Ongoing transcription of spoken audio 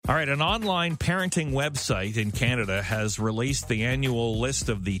All right, an online parenting website in Canada has released the annual list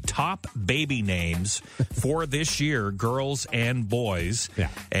of the top baby names for this year, girls and boys. Yeah.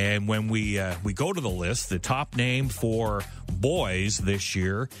 And when we go to the list, the top name for boys this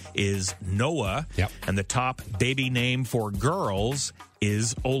year is Noah. Yep. And the top baby name for girls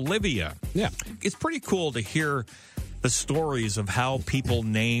is Olivia. Yeah. It's pretty cool to hear the stories of how people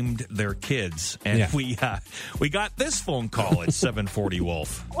named their kids. And Yeah. we got this phone call at 740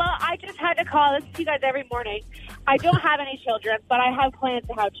 Wolf. Well, I just had to call. Listen to you guys every morning. I don't have any children, but I have plans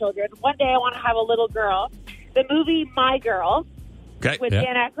to have children. One day I want to have a little girl. The movie My Girl Okay. with Yeah.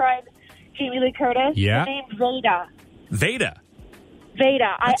 Dan Aykroyd, Jamie Lee Curtis. Yeah. The name Veda. Veda.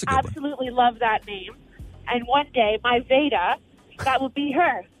 Veda. I That's a good one. absolutely love that name. And one day, my Veda, that will be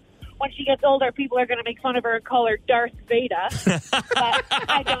her. When she gets older, people are going to make fun of her and call her Darth Veda. But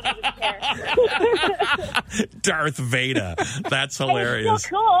I don't even care. Darth Veda. That's Hey, hilarious. it's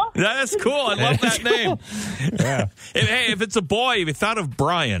so cool. That's cool. I love that name. Yeah. If it's a boy, have you thought of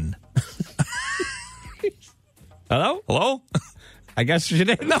Brian? Hello? Hello? I guess you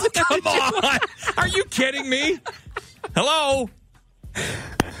didn't know. Come on. Are you kidding me? Hello?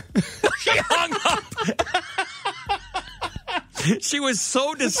 She hung up. She was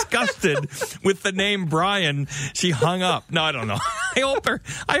so disgusted with the name Brian, she hung up. No, I don't know.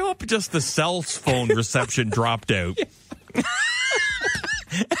 I hope just the cell phone reception dropped out.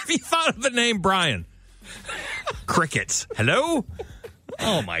 Have you thought of the name Brian? Crickets. Hello?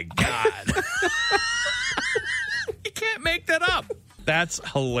 Oh, my God. You can't make that up. That's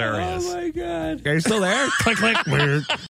hilarious. Oh, my God. Are you still there? Click, click. Weird.